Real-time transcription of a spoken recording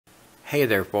Hey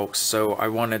there folks, so I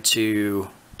wanted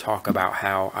to talk about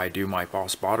how I do my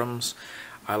false bottoms.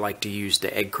 I like to use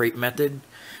the egg crate method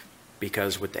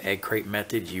because with the egg crate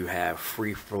method you have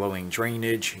free flowing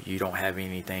drainage. You don't have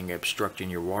anything obstructing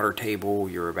your water table,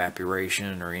 your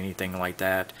evaporation, or anything like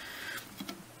that.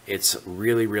 It's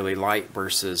really light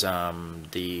versus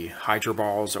the hydro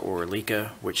balls or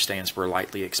LECA, which stands for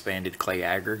lightly expanded clay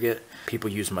aggregate. People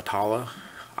use Matala.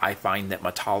 I find that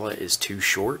Matala is too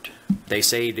short. They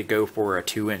say to go for a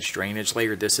 2-inch drainage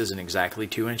layer. This isn't exactly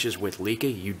 2 inches. With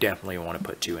LECA, you definitely want to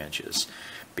put 2 inches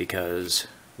because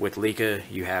with LECA,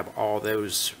 you have all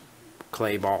those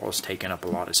clay balls taking up a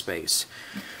lot of space.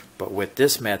 But with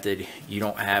this method, you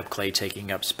don't have clay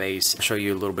taking up space. I'll show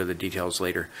you a little bit of the details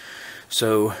later.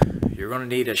 So you're going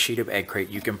to need a sheet of egg crate.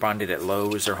 You can find it at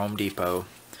Lowe's or Home Depot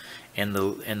in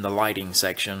the lighting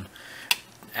section.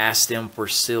 Ask them for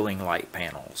ceiling light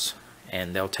panels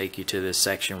and they'll take you to this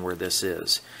section where this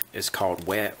is. It's called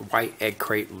white egg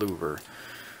crate louver.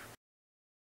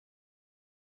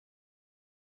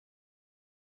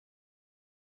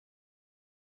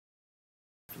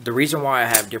 The reason why I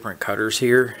have different cutters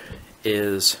here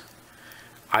is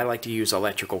I like to use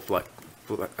electrical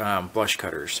flush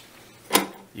cutters.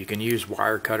 You can use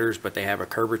wire cutters, but they have a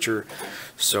curvature,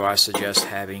 so I suggest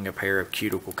having a pair of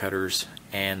cuticle cutters.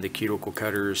 And the cuticle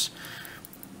cutters,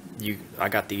 I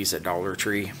got these at Dollar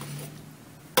Tree.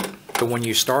 So when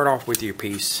you start off with your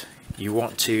piece, you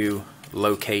want to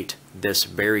locate this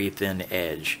very thin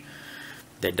edge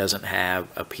that doesn't have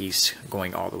a piece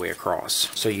going all the way across.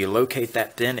 So you locate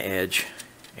that thin edge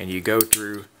and you go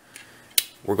through.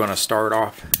 We're going to start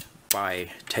off by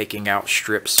taking out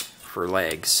strips for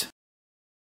legs.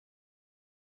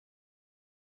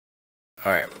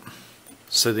 Alright,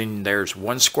 so then there's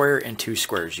 1 square and 2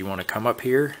 squares. You want to come up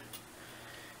here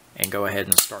and go ahead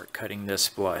and start cutting this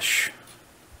flush.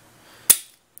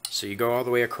 So you go all the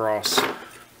way across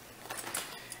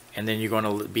and then you're going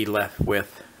to be left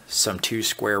with some 2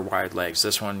 square wide legs.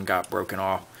 This one got broken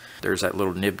off. There's that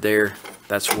little nib there.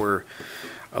 That's where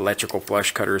electrical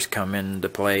flush cutters come into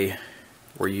play,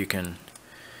 where you can,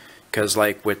 because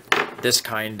like with this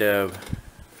kind of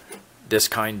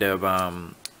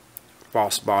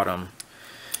false bottom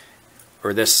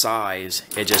or this size,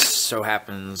 it just so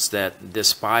happens that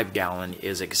this 5-gallon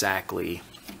is exactly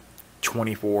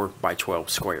 24 by 12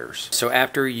 squares. So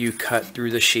after you cut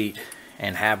through the sheet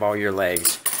and have all your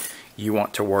legs, you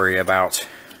want to worry about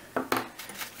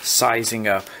sizing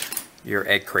up your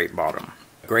egg crate bottom.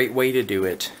 A great way to do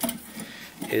it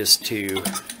is to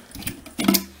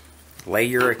lay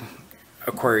your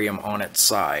aquarium on its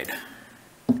side.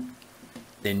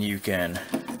 Then you can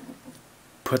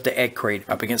put the egg crate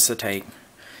up against the tank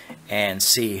and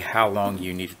see how long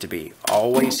you need it to be.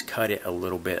 Always cut it a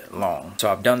little bit long.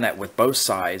 So I've done that with both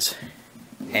sides,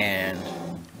 and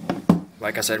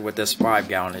like I said, with this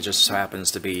 5-gallon, it just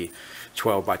happens to be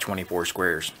 12 by 24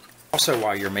 squares. Also,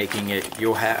 while you're making it,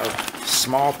 you'll have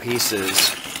small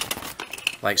pieces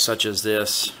like such as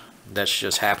this that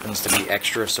just happens to be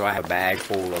extra. So I have a bag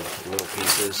full of little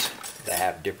pieces that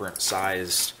have different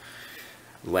sized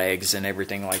legs and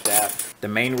everything like that. The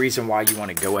main reason why you want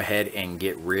to go ahead and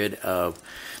get rid of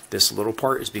this little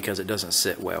part is because it doesn't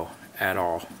sit well at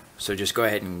all. So just go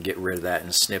ahead and get rid of that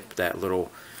and snip that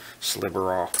little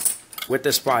sliver off. With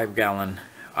this 5-gallon,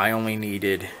 I only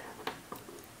needed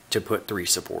to put 3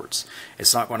 supports.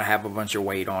 It's not going to have a bunch of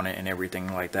weight on it and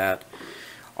everything like that.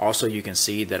 Also, you can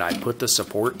see that I put the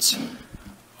supports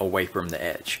away from the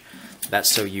edge.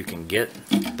 That's so you can get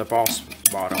the false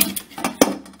bottom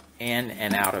in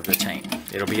and out of the tank.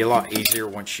 It'll be a lot easier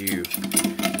once you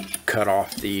cut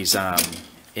off these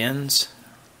ends,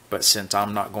 but since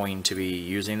I'm not going to be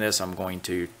using this, I'm going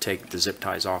to take the zip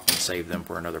ties off and save them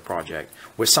for another project.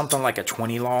 With something like a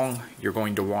 20 long, you're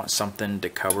going to want something to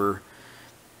cover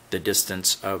the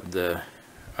distance of the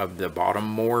bottom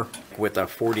more. With a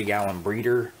 40-gallon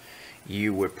breeder,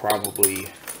 you would probably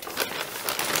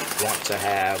want to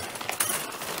have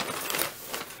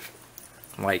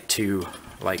like 2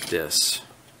 like this,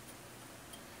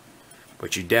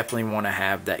 but you definitely want to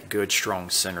have that good strong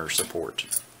center support.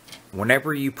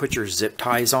 Whenever you put your zip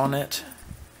ties on it,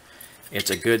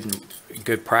 it's a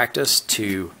good practice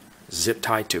to zip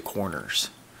tie to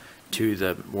corners, to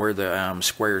where the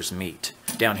squares meet.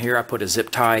 Down here I put a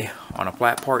zip tie on a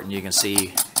flat part and you can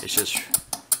see it's just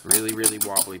really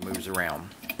wobbly, moves around.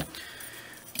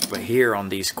 But here on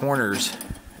these corners,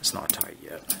 it's not tight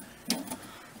yet.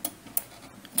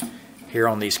 Here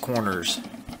on these corners,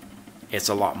 it's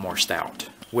a lot more stout.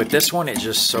 With this one, it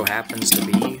just so happens to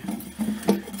be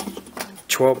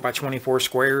 12 by 24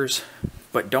 squares,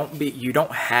 But you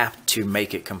don't have to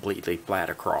make it completely flat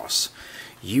across.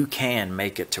 You can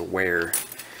make it to where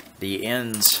the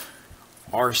ends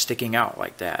are sticking out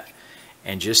like that,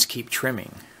 and just keep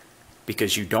trimming,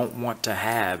 because you don't want to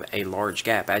have a large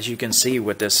gap. As you can see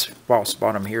with this false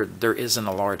bottom here, there isn't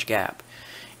a large gap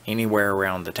anywhere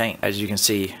around the tank. As you can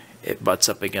see, it butts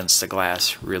up against the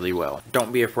glass really well.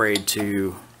 Don't be afraid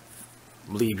to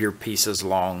leave your pieces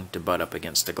long to butt up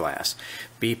against the glass.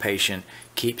 Be patient,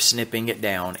 keep snipping it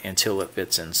down until it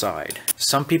fits inside.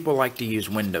 Some people like to use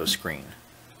window screen.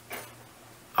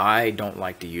 I don't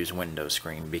like to use window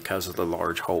screen because of the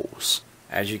large holes.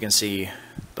 As you can see,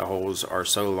 the holes are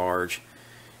so large,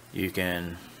 you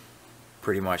can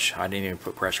pretty much, I didn't even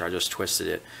put pressure, I just twisted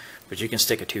it, but you can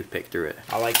stick a toothpick through it.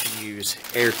 I like to use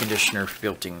air conditioner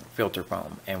filter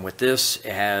foam, and with this,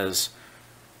 it's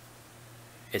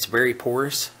very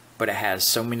porous, but it has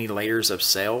so many layers of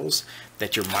cells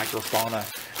that your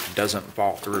microfauna doesn't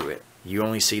fall through it. You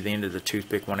only see the end of the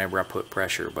toothpick whenever I put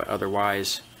pressure, but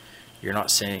otherwise you're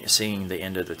not seeing the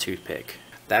end of the toothpick.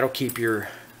 That'll keep your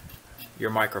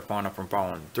microfauna from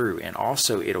falling through, and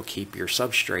also it'll keep your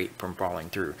substrate from falling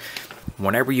through.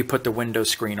 Whenever you put the window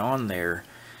screen on there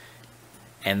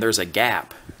and there's a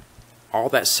gap, all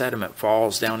that sediment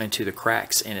falls down into the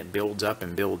cracks and it builds up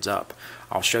and builds up.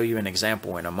 I'll show you an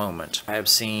example in a moment. I have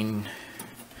seen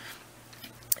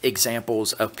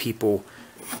examples of people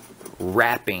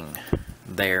wrapping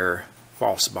their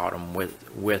false bottom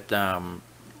with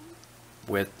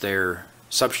their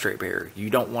substrate barrier. You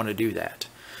don't want to do that.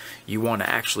 You want to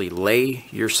actually lay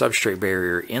your substrate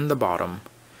barrier in the bottom,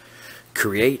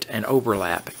 create an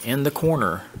overlap in the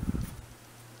corner,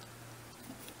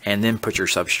 and then put your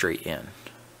substrate in.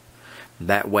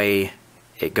 That way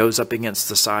it goes up against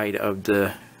the side of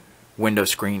the window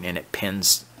screen and it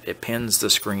pins the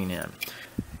screen in.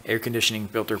 Air conditioning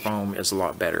filter foam is a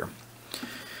lot better.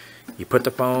 You put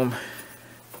the foam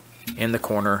in the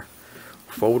corner,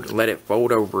 let it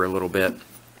fold over a little bit,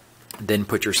 then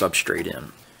put your substrate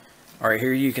in. Alright,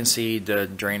 here you can see the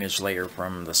drainage layer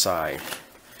from the side.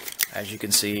 As you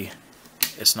can see,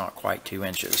 it's not quite 2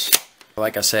 inches.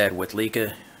 Like I said, with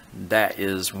Leica, that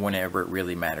is whenever it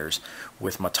really matters.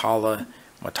 With Matala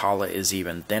is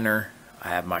even thinner. I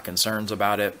have my concerns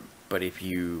about it, but if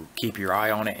you keep your eye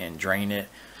on it and drain it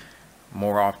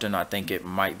more often, I think it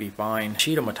might be fine. A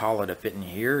sheet of Matala to fit in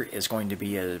here is going to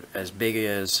be as big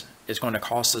as, it's going to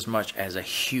cost as much as a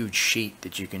huge sheet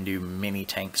that you can do many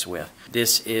tanks with.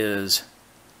 This is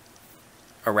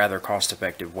a rather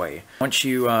cost-effective way. Once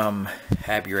you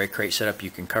have your egg crate set up, you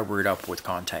can cover it up with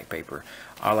contact paper.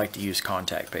 I like to use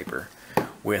contact paper.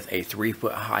 With a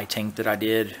 3-foot high tank that I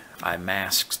did, I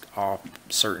masked off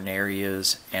certain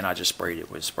areas and I just sprayed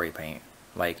it with spray paint,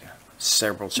 like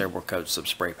several coats of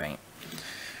spray paint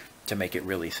to make it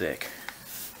really thick.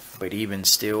 But even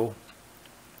still,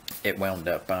 it wound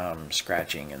up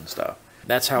scratching and stuff.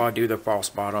 That's how I do the false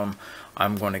bottom.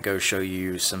 I'm going to go show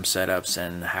you some setups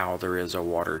and how there is a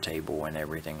water table and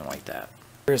everything like that.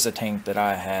 Here's a tank that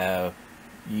I have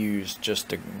used just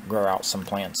to grow out some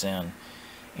plants in.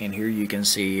 And here you can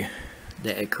see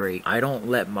the egg crate. I don't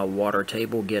let my water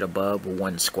table get above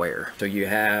 1 square. So you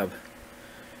have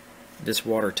this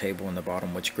water table in the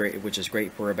bottom, which is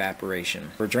great for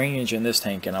evaporation. For drainage in this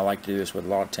tank, and I like to do this with a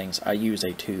lot of tanks, I use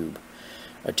a tube.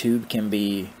 A tube can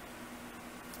be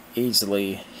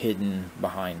easily hidden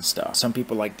behind stuff. Some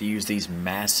people like to use these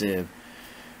massive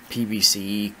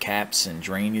PVC caps and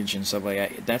drainage and stuff like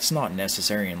that. That's not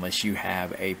necessary unless you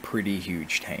have a pretty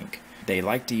huge tank. They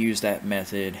like to use that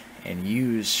method and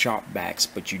use shop backs,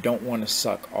 but you don't want to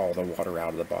suck all the water out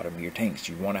of the bottom of your tanks.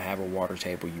 You want to have a water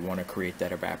table. You want to create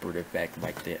that evaporative effect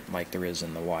like there is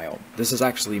in the wild. This is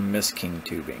actually Miss King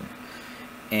tubing,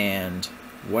 and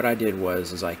what I did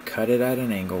was I cut it at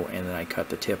an angle and then I cut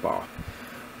the tip off.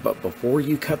 But before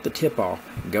you cut the tip off,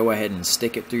 go ahead and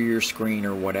stick it through your screen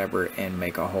or whatever and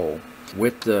make a hole.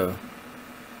 With the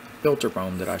filter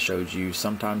foam that I showed you,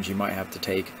 sometimes you might have to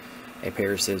take a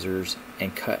pair of scissors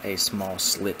and cut a small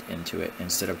slit into it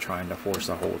instead of trying to force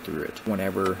a hole through it.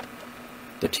 Whenever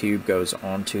the tube goes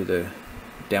down to the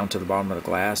bottom of the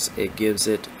glass, it gives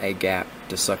it a gap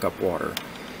to suck up water.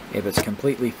 If it's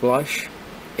completely flush,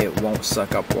 it won't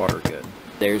suck up water good.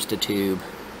 There's the tube,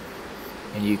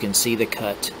 and you can see the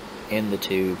cut in the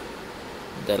tube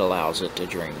that allows it to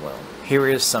drain well. Here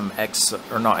is some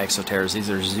not Exoterras, these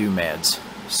are Zoomeds.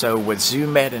 So with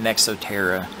Zoomed and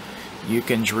Exoterra, you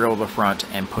can drill the front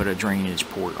and put a drainage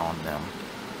port on them.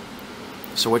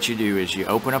 So what you do is you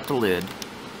open up the lid,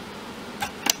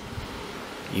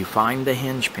 you find the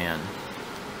hinge pin.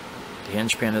 The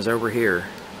hinge pin is over here.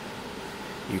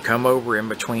 You come over in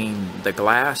between the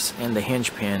glass and the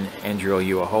hinge pin and drill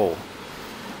you a hole.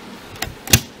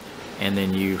 And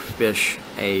then you fish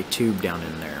a tube down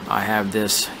in there. I have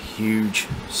this huge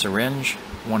syringe,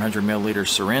 100 milliliter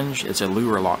syringe. It's a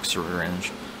lure lock syringe,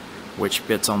 which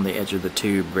fits on the edge of the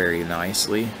tube very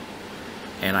nicely.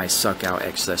 And I suck out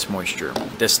excess moisture.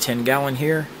 This 10-gallon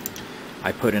here,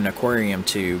 I put an aquarium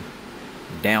tube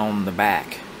down the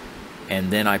back,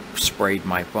 and then I sprayed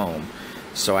my foam.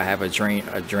 So I have a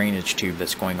drainage tube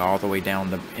that's going all the way down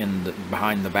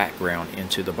behind the background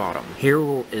into the bottom. Here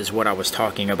is what I was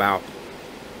talking about.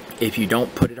 If you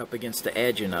don't put it up against the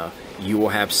edge enough, you will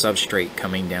have substrate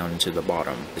coming down into the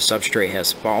bottom. The substrate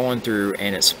has fallen through,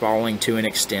 and it's falling to an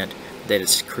extent that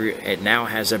it now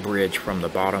has a bridge from the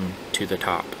bottom to the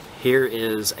top. Here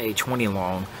is a 20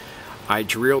 long. I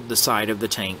drilled the side of the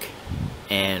tank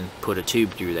and put a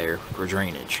tube through there for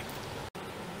drainage.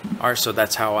 Alright, so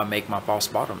that's how I make my false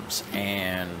bottoms,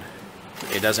 and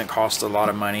it doesn't cost a lot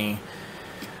of money.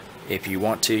 If you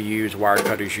want to use wire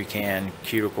cutters, you can.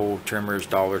 Cuticle trimmers,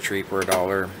 Dollar Tree for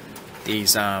 $1.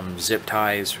 These zip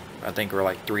ties, I think, are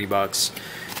like $3.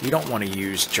 You don't want to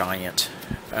use giant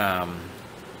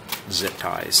zip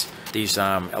ties. These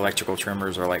electrical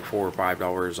trimmers are like $4 or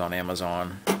 $5 on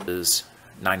Amazon. It is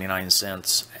 99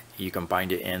 cents. You can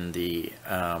find it in the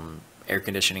air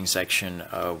conditioning section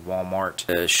of Walmart.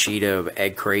 The sheet of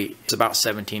egg crate, it's about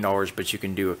 $17, but you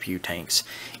can do a few tanks.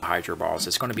 Hydro balls,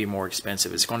 it's going to be more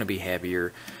expensive, it's going to be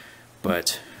heavier,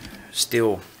 but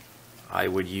still I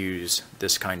would use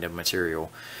this kind of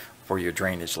material for your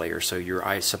drainage layer, so your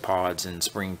isopods and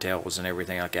springtails and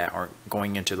everything like that aren't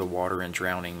going into the water and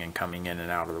drowning and coming in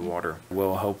and out of the water.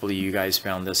 Well, hopefully you guys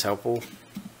found this helpful.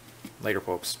 Later,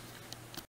 folks.